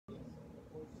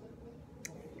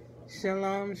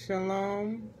Shalom,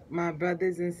 shalom, my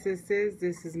brothers and sisters.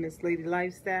 This is Miss Lady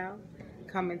Lifestyle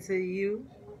coming to you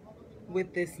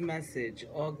with this message.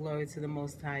 All glory to the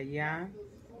Most High Yah,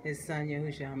 His Son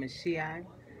Yahushua HaMashiach,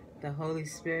 the Holy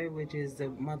Spirit, which is the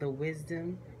Mother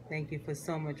Wisdom. Thank you for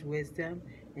so much wisdom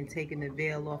and taking the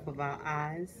veil off of our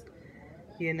eyes.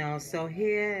 So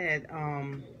here at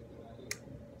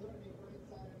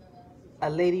A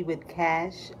Lady with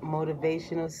Cash,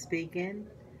 motivational speaking.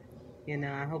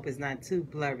 I hope it's not too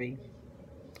blurry.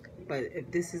 But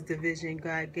if this is the vision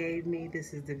God gave me,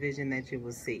 this is the vision that you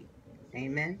will see.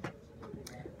 Amen.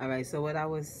 All right, so what I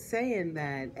was saying,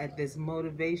 that at this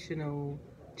motivational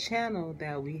channel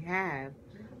that we have,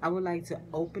 I would like to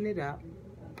open it up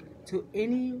to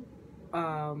any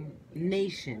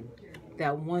nation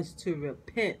that wants to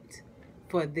repent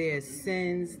for their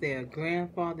sins, their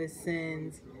grandfather's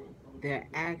sins, their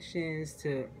actions,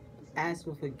 to ask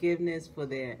for forgiveness for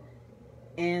their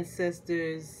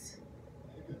ancestors'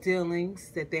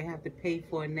 dealings that they have to pay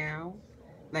for now.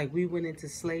 Like, we went into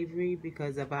slavery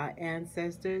because of our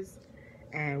ancestors,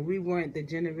 and we weren't the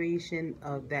generation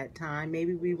of that time.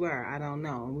 Maybe we were, I don't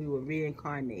know. And we were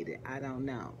reincarnated, I don't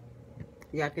know.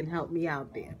 Y'all can help me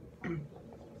out there.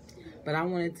 But I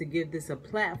wanted to give this a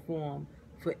platform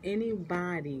for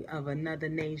anybody of another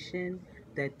nation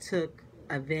that took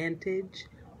advantage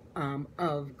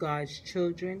of God's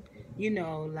children.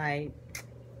 Like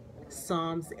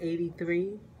Psalms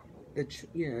 83,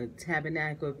 the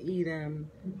Tabernacle of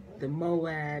Edom, the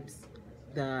Moabs,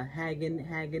 the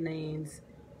Hagananes,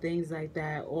 things like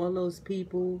that. All those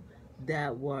people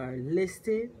that were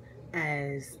listed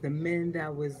as the men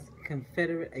that was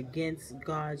confederate against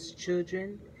God's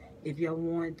children. If y'all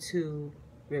want to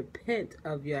repent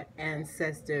of your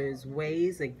ancestors'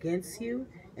 ways against you,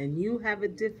 and you have a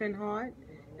different heart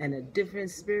and a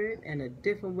different spirit and a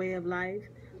different way of life,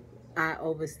 I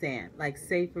overstand. Like,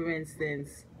 say for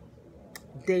instance,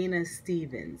 Dana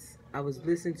Stevens. I was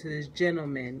listening to this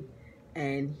gentleman,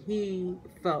 and he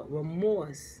felt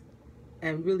remorse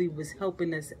and really was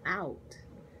helping us out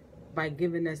by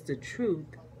giving us the truth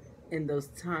in those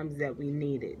times that we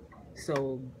needed.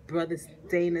 So brother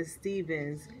Dana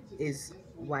Stevens is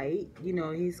white,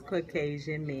 he's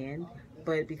Caucasian man,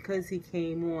 but because he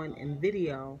came on in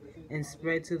video and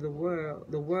spread to the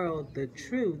world the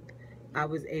truth, I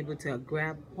was able to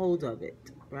grab hold of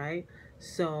it, right?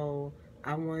 So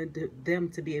I wanted them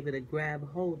to be able to grab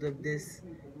hold of this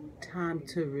time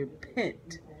to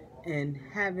repent and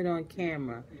have it on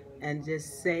camera and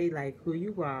just say, like, who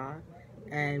you are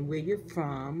and where you're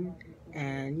from,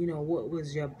 and what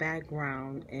was your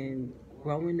background and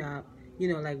growing up,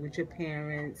 like with your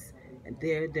parents,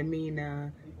 their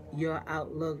demeanor, your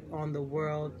outlook on the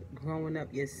world, growing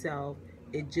up yourself.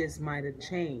 It just might have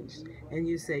changed, and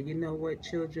you say, you know what,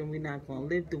 children, we're not going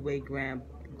to live the way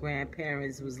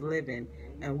grandparents was living,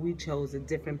 and we chose a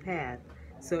different path.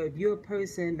 So if you're a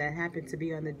person that happened to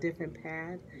be on a different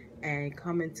path and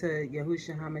coming to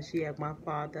Yahushua HaMashiach, my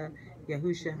father,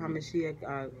 Yahushua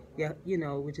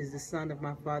HaMashiach, which is the son of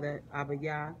my father, Abba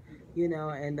Yah,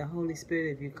 and the Holy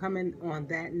Spirit, if you're coming on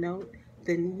that note,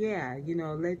 then yeah,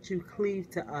 let you cleave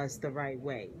to us the right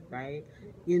way, right?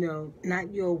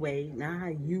 Not your way, not how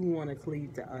you want to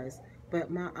cleave to us, but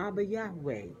my Abba Yah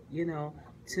way,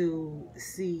 to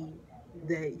see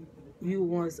that you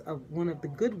was one of the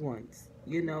good ones.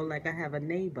 Like, I have a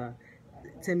neighbor.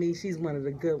 To me, she's one of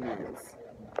the good ones.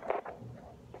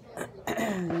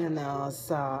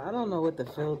 So I don't know what the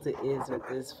filter is with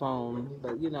this phone,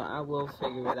 but I will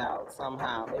figure it out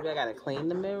somehow. Maybe I gotta clean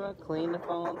the mirror, clean the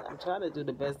phone. I'm trying to do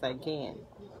the best I can.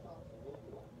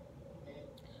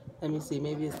 Let me see,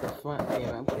 maybe it's the front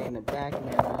mirror. I'm putting the back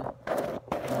mirror, and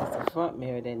it's the front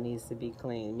mirror that needs to be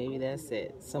cleaned. Maybe that's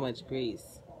it. So much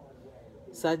grease.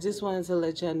 So I just wanted to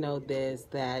let y'all know this,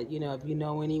 that, if you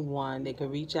know anyone, they can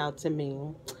reach out to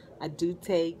me. I do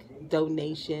take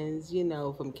donations,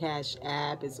 from Cash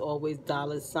App. It's always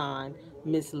 $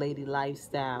 Miss Lady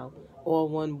Lifestyle, all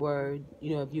one word.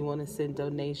 If you want to send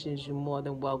donations, you're more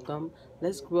than welcome.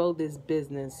 Let's grow this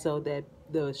business so that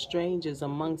the strangers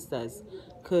amongst us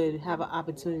could have an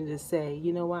opportunity to say,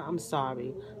 you know what, I'm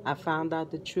sorry. I found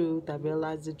out the truth. I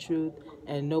realized the truth,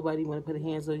 and nobody want to put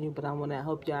hands on you, but I want to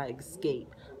help y'all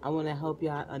escape. I want to help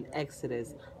y'all on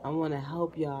Exodus. I want to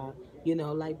help y'all,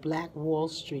 like Black Wall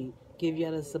Street, give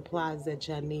y'all the supplies that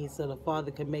y'all need so the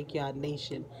Father can make y'all a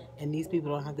nation, and these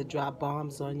people don't have to drop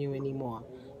bombs on you anymore.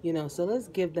 So let's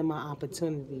give them an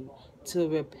opportunity to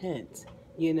repent,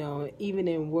 even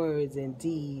in words and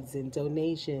deeds and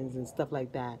donations and stuff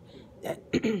like that.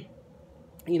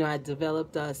 I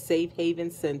developed a Safe Haven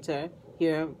Center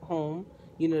here at home,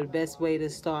 You know, the best way to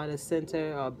start a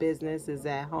center or business is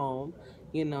at home.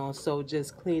 You know, so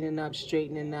just cleaning up,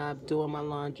 straightening up, doing my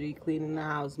laundry, cleaning the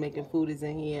house, making food is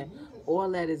in here.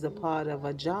 All that is a part of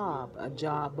a job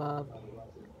of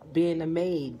being a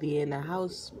maid, being a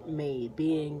housemaid,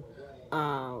 being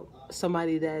uh,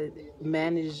 somebody that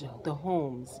manage the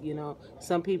homes. You know,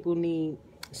 some people need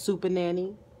super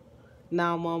nanny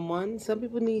 911. Some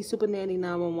people need super nanny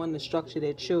 911 to structure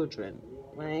their children,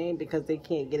 right? Because they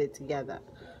can't get it together.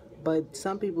 But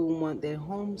some people want their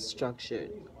home structured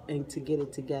and to get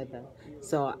it together.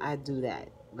 So I do that.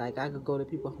 Like I could go to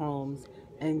people's homes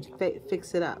and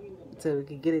fix it up so we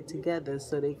could get it together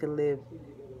so they can live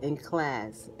in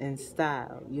class and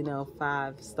style, you know,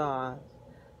 5-star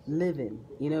living,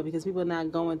 you know, because people are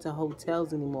not going to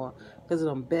hotels anymore because of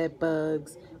them bed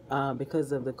bugs,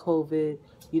 because of the COVID,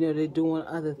 you know, they're doing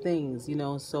other things, you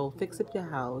know, so fix up your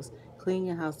house, clean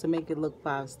your house to make it look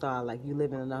 5-star like you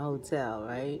living in a hotel,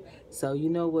 right? So you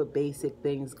know what basic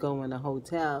things go in a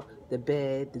hotel: the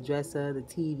bed, the dresser, the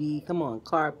TV, come on,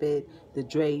 carpet, the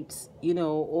drapes, you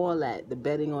know, all that, the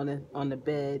bedding on the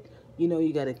bed. You know,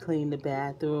 you got to clean the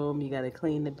bathroom, you got to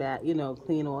clean the you know,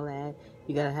 clean all that.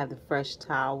 You got to have the fresh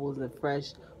towels, the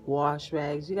fresh wash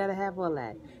rags. You got to have all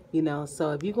that, you know.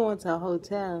 So if you go into a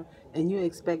hotel and you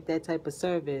expect that type of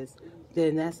service,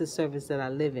 then that's the service that I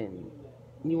live in.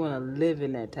 You want to live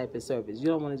in that type of service. You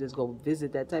don't want to just go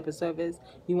visit that type of service.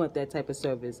 You want that type of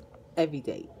service every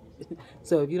day.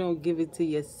 So if you don't give it to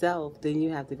yourself, then you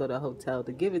have to go to a hotel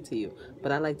to give it to you.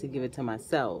 But I like to give it to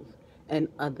myself and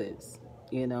others,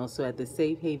 you know. So at the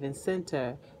Safe Haven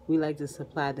Center, we like to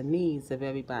supply the needs of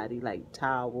everybody, like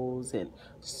towels and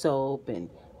soap and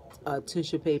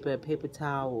tissue paper, paper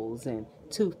towels, and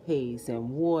toothpaste and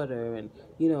water, and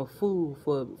you know, food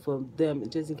for them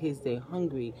just in case they're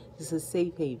hungry. It's a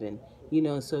safe haven, you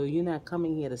know. So you're not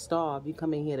coming here to starve. You're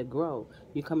coming here to grow.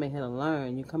 You're coming here to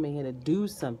learn. You're coming here to do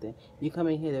something. You're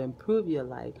coming here to improve your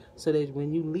life, so that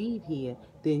when you leave here,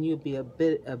 then you'll be a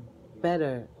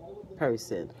better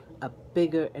person, a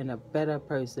bigger and a better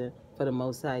person for the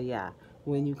Most High Yah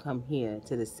when you come here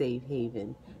to the Safe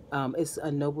Haven. It's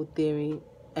a noble theory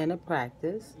and a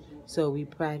practice. So we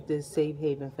practice safe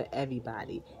haven for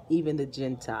everybody, even the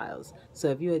Gentiles. So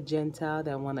if you're a Gentile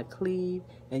that want to cleave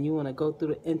and you want to go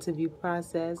through the interview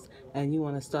process and you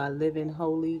want to start living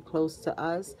holy close to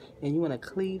us and you want to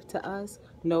cleave to us,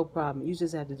 no problem. You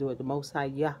just have to do it the Most High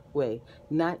Yahweh,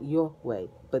 not your way,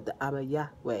 but the Abba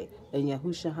Yahweh. And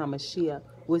Yahushua HaMashiach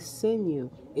will send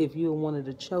you if you're one of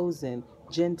the chosen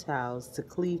Gentiles to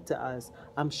cleave to us.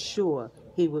 I'm sure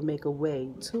he would make a way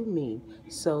to me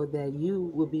so that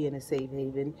you will be in a safe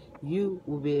haven. You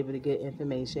will be able to get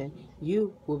information.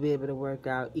 You will be able to work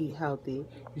out, eat healthy.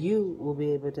 You will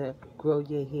be able to grow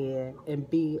your hair and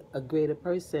be a greater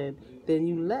person than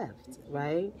you left,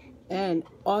 right? And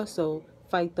also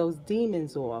fight those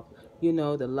demons off. You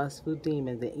know, the lustful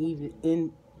demons, the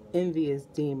envious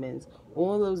demons,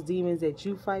 all those demons that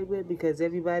you fight with, because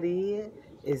everybody here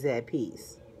is at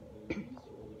peace.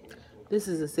 This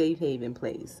is a safe haven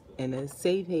place, and a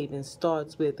safe haven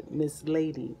starts with Miss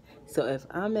Lady. So if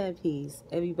I'm at peace,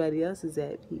 everybody else is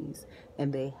at peace,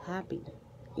 and they happy,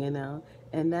 you know.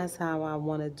 And that's how I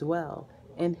want to dwell,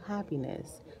 in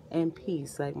happiness and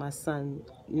peace, like my son,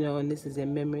 you know. And this is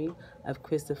in memory of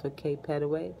Christopher K.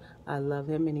 Petaway. I love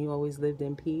him, and he always lived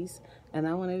in peace. And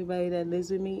I want everybody that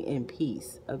lives with me in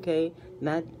peace, okay?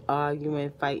 Not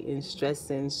arguing, fighting,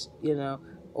 stressing, you know,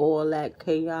 all that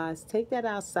chaos. Take that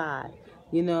outside.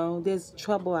 You know, there's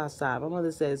trouble outside. My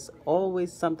mother says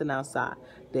always something outside.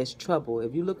 There's trouble.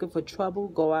 If you're looking for trouble,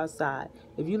 go outside.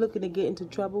 If you're looking to get into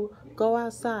trouble, go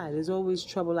outside. There's always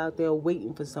trouble out there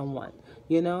waiting for someone,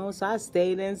 you know. So I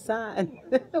stayed inside.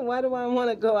 Why do I want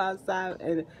to go outside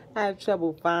and have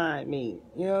trouble find me?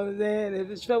 You know what I'm saying? If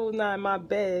it's trouble not in my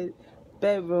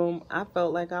bedroom, I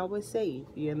felt like I was safe,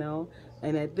 you know.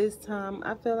 And at this time,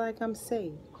 I feel like I'm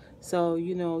safe. So,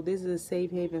 you know, this is a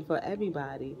safe haven for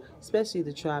everybody, especially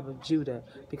the tribe of Judah,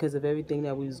 because of everything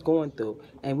that we was going through.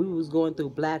 And we was going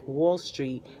through Black Wall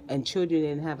Street, and children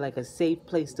didn't have like a safe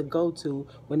place to go to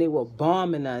when they were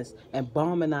bombing us and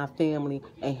bombing our family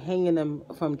and hanging them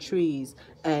from trees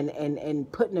and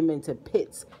putting them into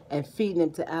pits and feeding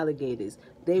them to alligators.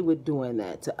 They were doing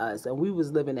that to us, and we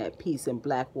was living at peace in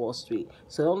Black Wall Street.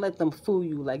 So don't let them fool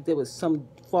you like there was some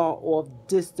far off,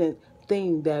 distant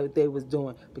thing that they was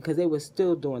doing, because they were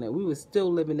still doing it. We were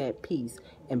still living at peace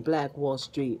in Black Wall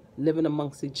Street, living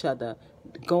amongst each other,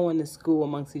 going to school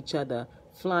amongst each other,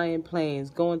 flying planes,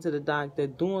 going to the doctor,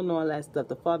 doing all that stuff.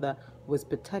 The Father was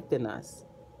protecting us.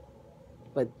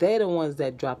 But they the ones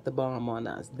that dropped the bomb on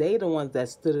us. They the ones that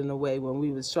stood in the way when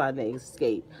we was trying to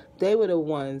escape. They were the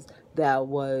ones that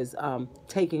was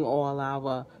taking all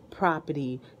our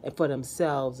property for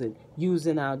themselves and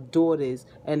using our daughters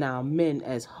and our men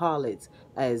as harlots,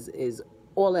 as is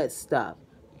all that stuff.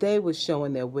 They were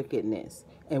showing their wickedness.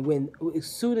 And as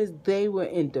soon as they were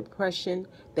in depression,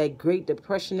 that Great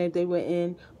Depression that they were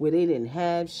in, where they didn't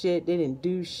have shit, they didn't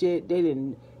do shit,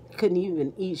 couldn't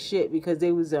even eat shit because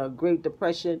they was a Great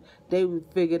Depression, they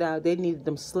figured out they needed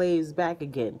them slaves back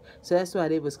again. So that's why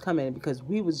they was coming, because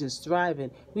we was just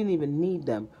thriving. We didn't even need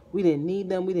them. We didn't need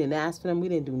them. We didn't ask for them. We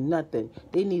didn't do nothing.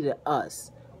 They needed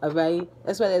us. All right?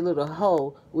 That's why that little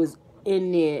hoe was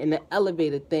in there in the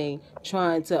elevator thing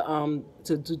trying to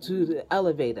the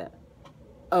elevator.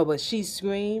 Oh, but she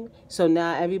screamed, so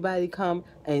now everybody come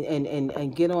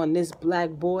and get on this black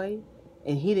boy,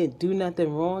 and he didn't do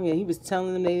nothing wrong, and he was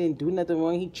telling them they didn't do nothing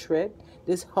wrong. He tripped.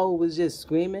 This hoe was just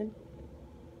screaming.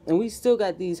 And we still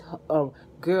got these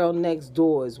girl next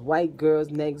doors, white girls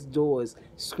next doors,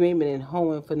 screaming and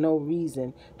hoeing for no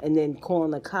reason, and then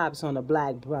calling the cops on a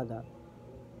black brother.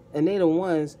 And they the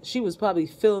ones, she was probably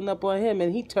filling up on him,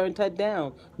 and he turned her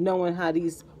down, knowing how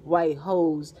these white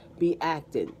hoes be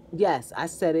acting. Yes, I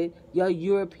said it. Y'all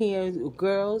European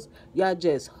girls, y'all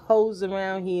just hoes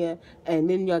around here, and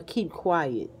then y'all keep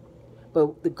quiet.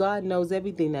 But the God knows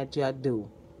everything that y'all do.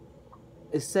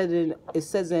 It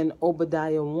says in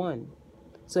Obadiah 1.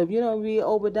 So if you don't read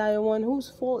Obadiah 1, whose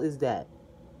fault is that?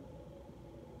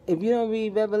 If you don't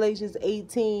read Revelations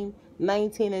 18,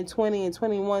 19, and 20, and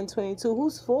 21, 22,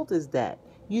 whose fault is that?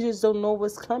 You just don't know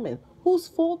what's coming. Whose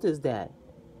fault is that?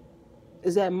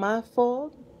 Is that my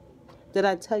fault? Did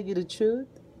I tell you the truth?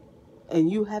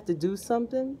 And you have to do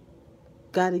something?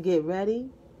 Got to get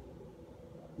ready?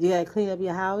 You got to clean up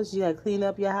your house? You got to clean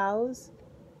up your house?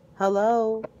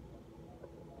 Hello?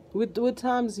 What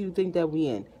times do you think that we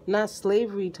in? Not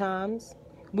slavery times.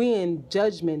 We in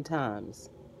judgment times.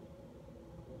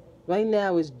 Right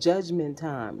now is judgment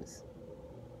times.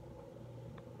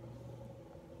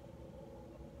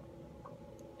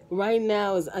 Right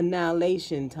now is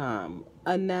annihilation time.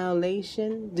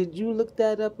 Annihilation? Did you look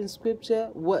that up in scripture?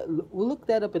 Look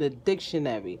that up in a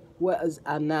dictionary. What is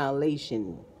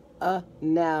annihilation?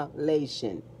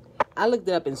 Annihilation. I looked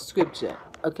it up in scripture,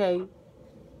 okay?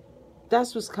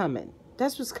 That's what's coming.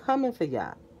 That's what's coming for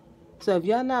y'all. So if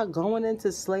y'all not going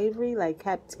into slavery, like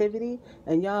captivity,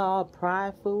 and y'all all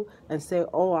prideful and say,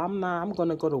 oh, I'm going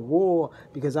to go to war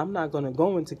because I'm not going to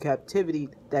go into captivity,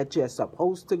 that you're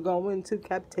supposed to go into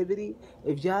captivity.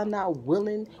 If y'all not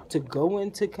willing to go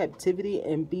into captivity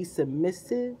and be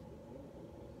submissive,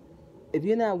 if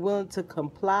you're not willing to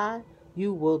comply,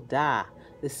 you will die.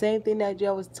 The same thing that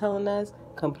y'all was telling us,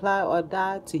 comply or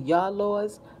die, to y'all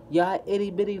laws, y'all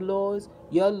itty-bitty laws,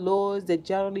 your laws that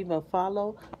y'all don't even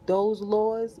follow, those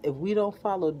laws, if we don't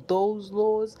follow those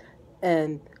laws,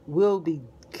 and we'll be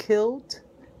killed.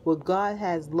 Well, God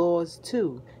has laws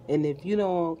too. And if you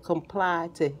don't comply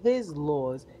to his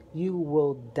laws, you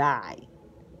will die.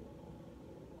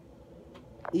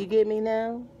 You get me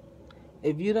now?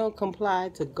 If you don't comply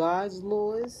to God's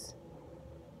laws,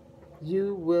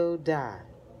 you will die.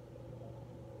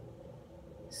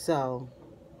 So,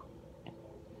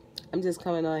 I'm just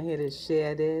coming on here to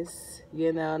share this,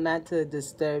 not to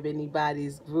disturb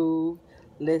anybody's groove.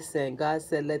 Listen, God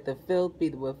said, let the filth be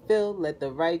with filth, let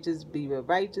the righteous be with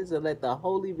righteous, and let the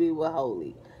holy be with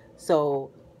holy.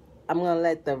 So, I'm going to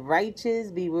let the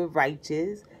righteous be with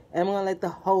righteous, and I'm going to let the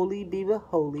holy be with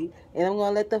holy, and I'm going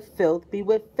to let the filth be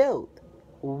with filth.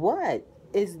 What?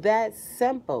 It's that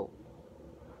simple.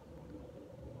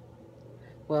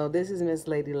 Well, this is Miss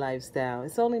Lady Lifestyle.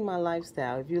 It's only my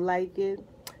lifestyle. If you like it,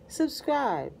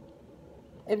 subscribe.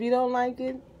 If you don't like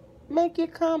it, make your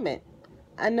comment.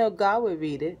 I know God will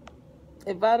read it.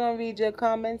 If I don't read your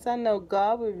comments, I know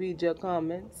God will read your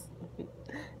comments.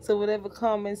 So whatever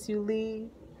comments you leave,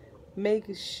 make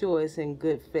sure it's in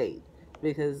good faith,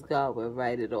 because God will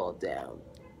write it all down.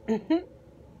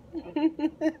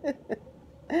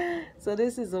 So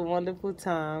this is a wonderful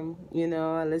time.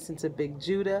 I listen to Big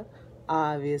Judah,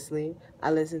 obviously.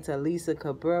 I listen to Lisa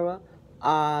Cabrera,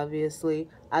 obviously.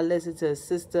 I listen to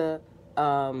Sister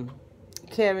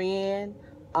Carrie Ann,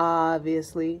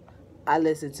 obviously. I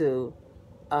listen to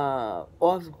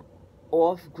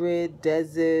Off-Grid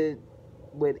Desert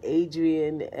with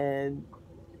Adrian and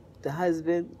the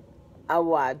husband. I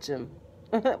watch them.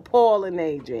 Paul and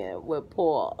Adrian, with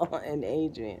Paul and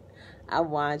Adrian. I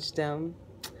watch them.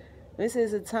 This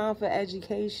is a time for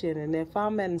education, and if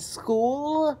I'm in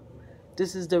school,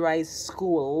 this is the right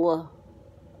school.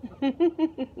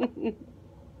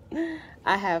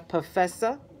 I have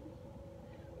Professor,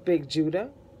 Big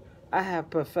Judah. I have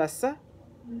Professor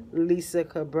Lisa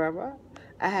Cabrera.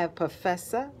 I have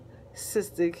Professor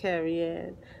Sister Carrie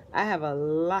Ann. I have a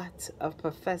lot of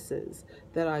professors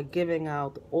that are giving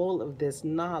out all of this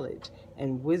knowledge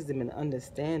and wisdom and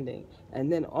understanding.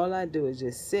 And then all I do is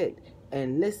just sit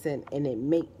and listen, and it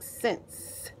makes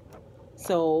sense.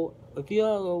 So if you're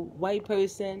a white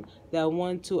person that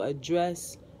want to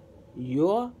address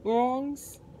your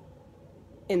wrongs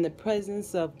in the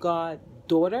presence of God's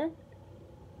daughter,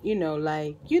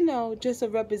 just a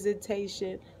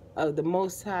representation of the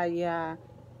Most High Yah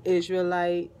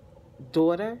Israelite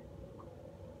daughter,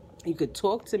 you could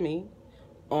talk to me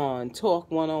on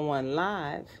Talk 101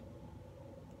 Live.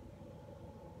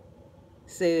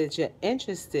 Say that you're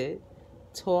interested.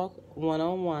 Talk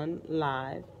 101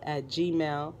 Live at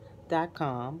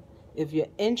gmail.com. If you're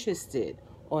interested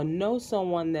or know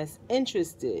someone that's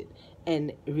interested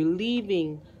in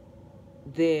relieving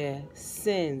their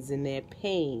sins and their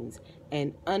pains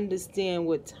and understand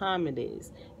what time it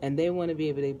is, and they want to be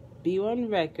able to be on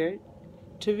record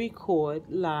to record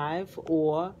live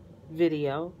or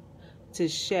video to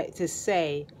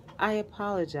say, I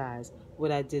apologize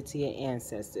what I did to your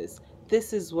ancestors.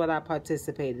 This is what I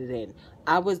participated in.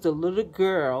 I was the little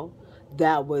girl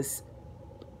that was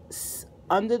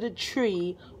under the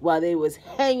tree while they was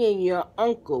hanging your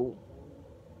uncle,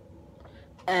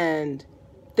 and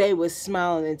they was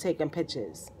smiling and taking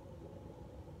pictures.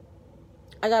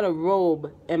 I got a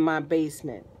robe in my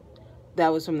basement that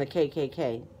was from the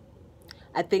KKK.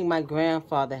 I think my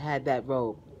grandfather had that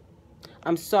robe.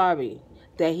 I'm sorry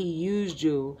that he used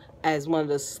you as one of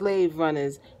the slave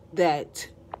runners that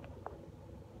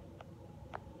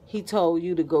he told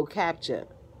you to go capture.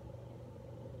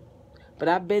 But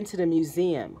I've been to the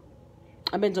museum.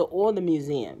 I've been to all the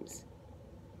museums.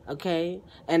 Okay?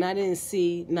 And I didn't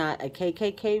see not a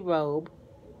KKK robe,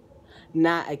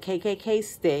 not a KKK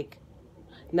stick,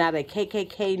 not a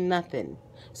KKK nothing.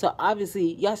 So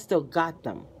obviously, y'all still got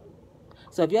them.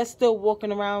 So if y'all still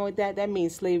walking around with that, that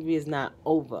means slavery is not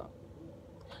over.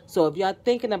 So if y'all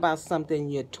thinking about something,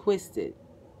 you're twisted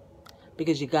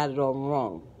because you got it all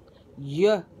wrong.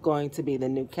 You're going to be the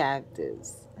new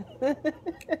captives.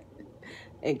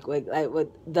 And like what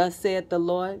thus saith the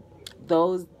Lord,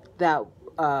 those that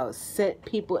sent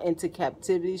people into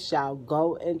captivity shall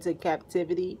go into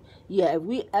captivity. Yeah, if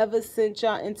we ever sent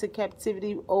y'all into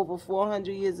captivity over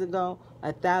 400 years ago,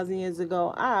 1,000 years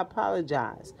ago, I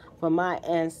apologize for my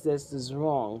ancestors'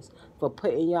 wrongs for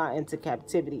putting y'all into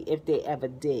captivity if they ever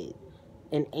did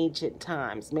in ancient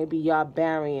times. Maybe y'all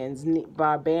barbarians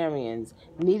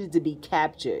needed to be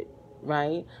captured,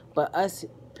 right? But us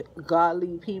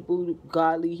godly people,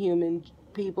 godly human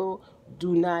people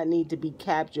do not need to be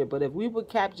captured. But if we were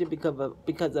captured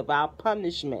because of our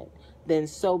punishment, then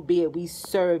so be it. We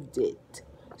served it.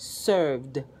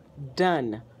 Served.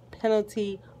 Done.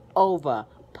 Penalty over.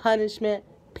 Punishment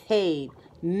paid.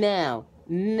 Now,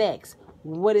 next,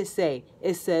 what it say?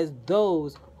 It says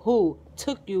those who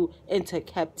took you into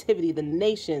captivity, the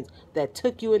nations that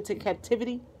took you into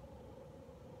captivity,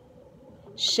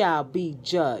 shall be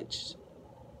judged.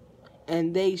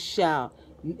 And they shall,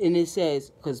 and it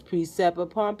says, because precept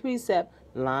upon precept,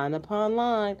 line upon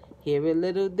line, here a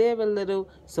little, there a little.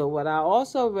 So what I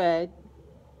also read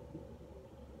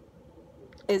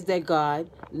is that God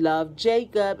loved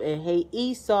Jacob and hate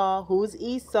Esau. Who's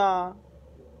Esau?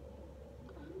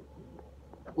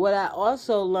 What I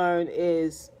also learned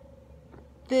is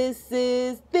this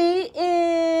is the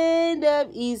end of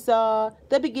Esau,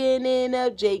 the beginning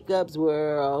of Jacob's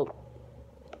world.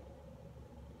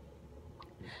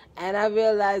 And I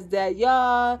realized that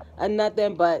y'all are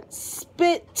nothing but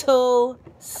spit to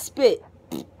spit.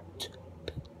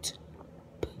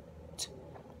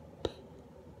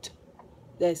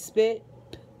 That spit,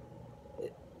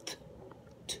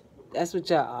 that's what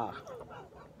y'all are.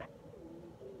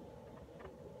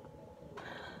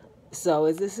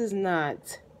 So this is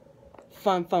not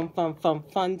fun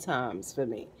times for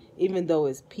me. Even though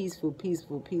it's peaceful,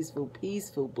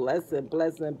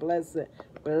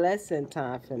 blessing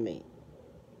time for me.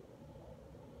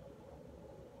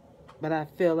 But I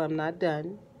feel I'm not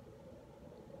done.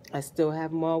 I still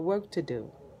have more work to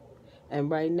do. And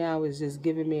right now it's just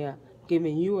giving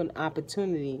you an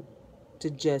opportunity to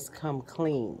just come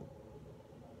clean.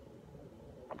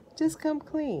 Just come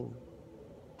clean.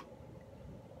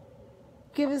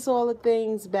 Give us all the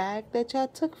things back that y'all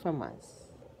took from us.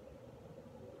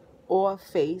 Or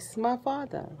face my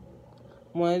Father.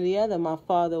 One or the other. My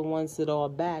Father wants it all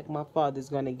back. My Father's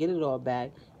going to get it all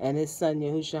back. And his son,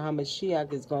 Yahushua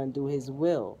HaMashiach, is going to do his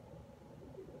will.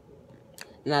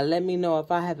 Now, let me know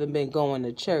if I haven't been going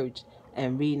to church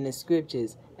and reading the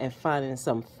scriptures and finding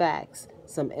some facts,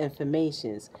 some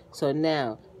informations. So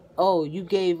now, oh, you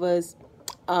gave us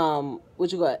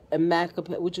what you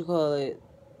call it,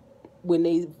 when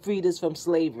they freed us from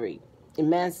slavery,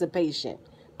 emancipation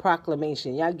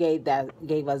proclamation. Y'all gave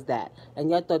us that,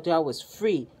 and y'all thought y'all was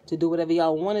free to do whatever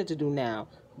y'all wanted to do now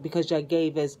because y'all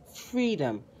gave us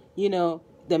freedom. You know,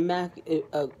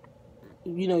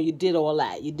 you did all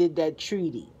that. You did that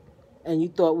treaty, and you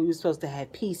thought we were supposed to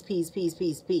have peace, peace, peace,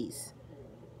 peace, peace,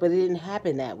 but it didn't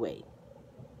happen that way.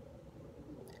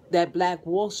 That Black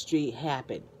Wall Street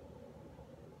happened.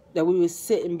 That we were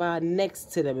sitting by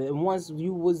next to them, and once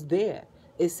you was there,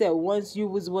 it said once you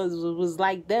was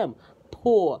like them,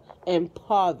 poor,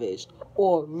 impoverished,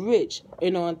 or rich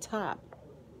and on top.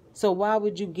 So why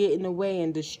would you get in the way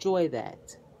and destroy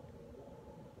that?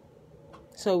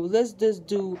 So let's just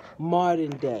do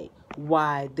modern day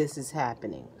why this is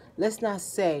happening. Let's not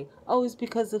say, oh, it's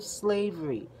because of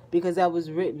slavery, because that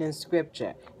was written in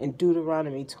scripture in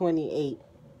Deuteronomy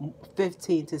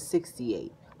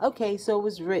 28:15-68. Okay, so it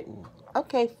was written.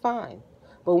 Okay, fine.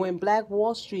 But when Black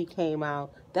Wall Street came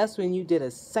out, that's when you did a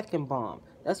second bomb.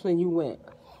 That's when you went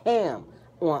ham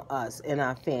on us and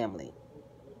our family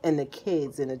and the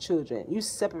kids and the children. You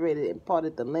separated and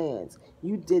parted the lands.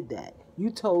 You did that. You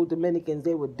told Dominicans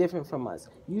they were different from us.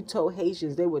 You told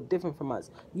Haitians they were different from us.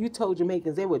 You told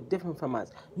Jamaicans they were different from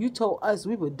us. You told us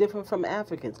we were different from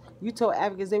Africans. You told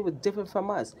Africans they were different from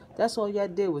us. That's all y'all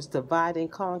did was divide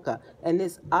and conquer. And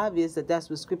it's obvious that that's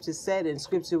what Scripture said, and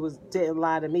Scripture didn't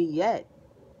lie to me yet.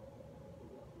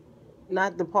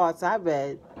 Not the parts I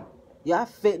read. Y'all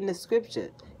fit in the Scripture.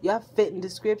 Y'all fit in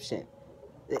description.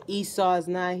 The Esau is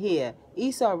not here.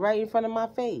 Esau right in front of my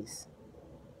face.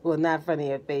 Well, not in front of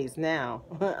your face now.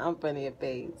 I'm in front of your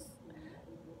face.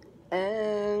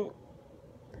 And,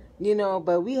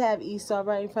 but we have Esau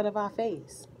right in front of our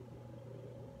face.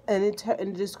 And it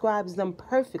describes them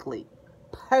perfectly.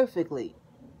 Perfectly.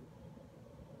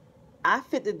 I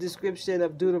fit the description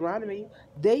of Deuteronomy.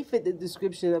 They fit the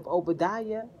description of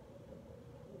Obadiah.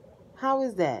 How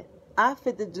is that? I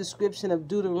fit the description of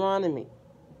Deuteronomy.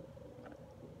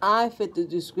 I fit the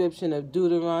description of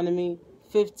Deuteronomy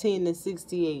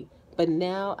 15-68. But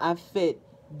now I fit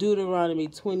Deuteronomy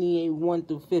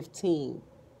 28:1-15.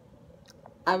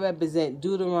 I represent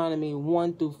Deuteronomy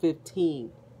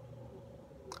 1-15.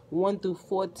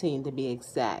 1-14 to be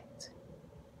exact.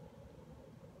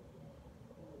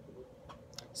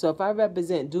 So if I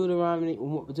represent Deuteronomy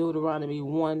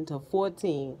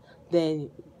 1-14,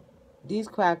 then these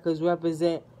crackers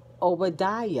represent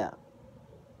Obadiah.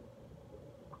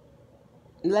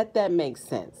 Let that make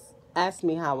sense. Ask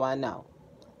me how I know.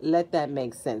 Let that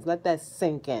make sense. Let that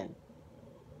sink in.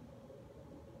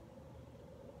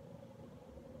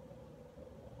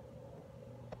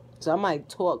 So I might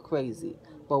talk crazy,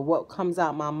 but what comes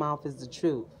out my mouth is the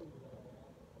truth.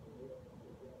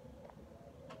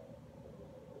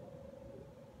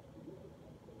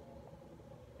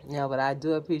 But I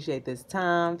do appreciate this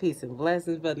time. Peace and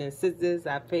blessings, brothers and sisters.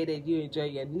 I pray that you enjoy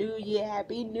your new year.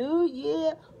 Happy New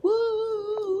Year.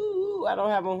 Woo! I don't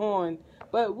have a horn,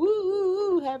 but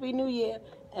woo! Happy New Year.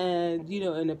 And,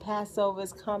 and the Passover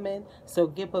is coming, so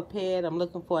get prepared. I'm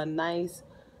looking for a nice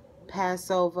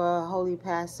Passover, holy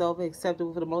Passover,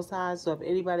 acceptable for the Most High. So if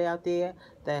anybody out there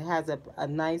that has a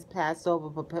nice Passover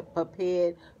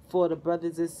prepared for the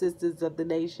brothers and sisters of the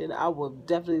nation, I would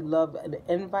definitely love an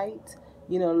invite.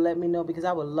 Let me know, because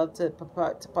I would love to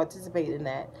participate in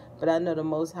that. But I know the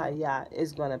Most High Yah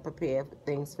is going to prepare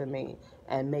things for me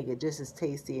and make it just as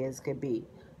tasty as could be.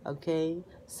 Okay?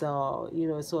 So,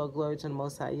 it's all glory to the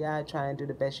Most High Yah. Try and do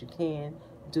the best you can.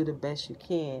 Do the best you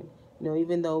can.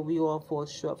 Even though we all fall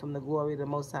short from the glory of the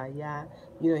Most High Yah,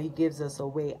 He gives us a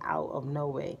way out of no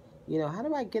way. How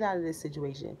do I get out of this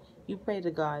situation? You pray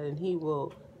to God and He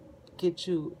will get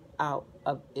you out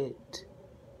of it.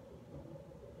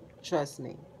 Trust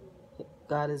me.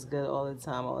 God is good all the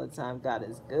time, all the time. God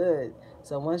is good.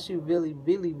 So once you really,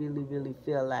 really, really, really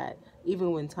feel that,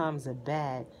 even when times are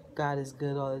bad, God is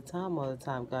good all the time, all the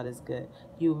time. God is good.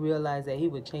 You realize that He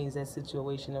would change that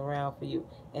situation around for you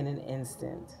in an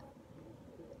instant.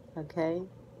 Okay?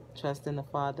 Trust in the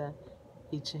Father.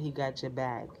 He got your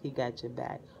back. He got your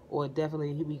back. Or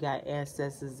definitely we got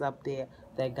ancestors up there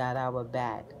that got our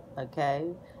back.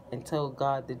 Okay? And told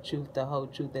God the truth, the whole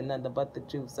truth, and nothing but the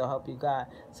truth. So help you God.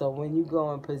 So when you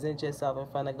go and present yourself in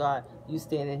front of God, you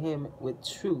stand in Him with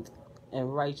truth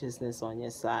and righteousness on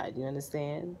your side. You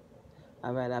understand?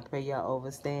 All right, I pray y'all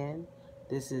overstand.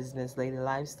 This is Miss Lady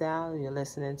Lifestyle. You're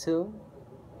listening to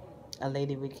A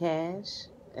Lady with Cash.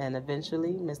 And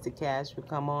eventually, Mr. Cash will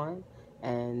come on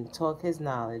and talk his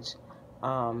knowledge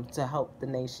to help the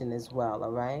nation as well,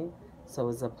 all right? So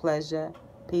it's a pleasure.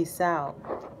 Peace out.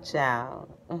 Ciao.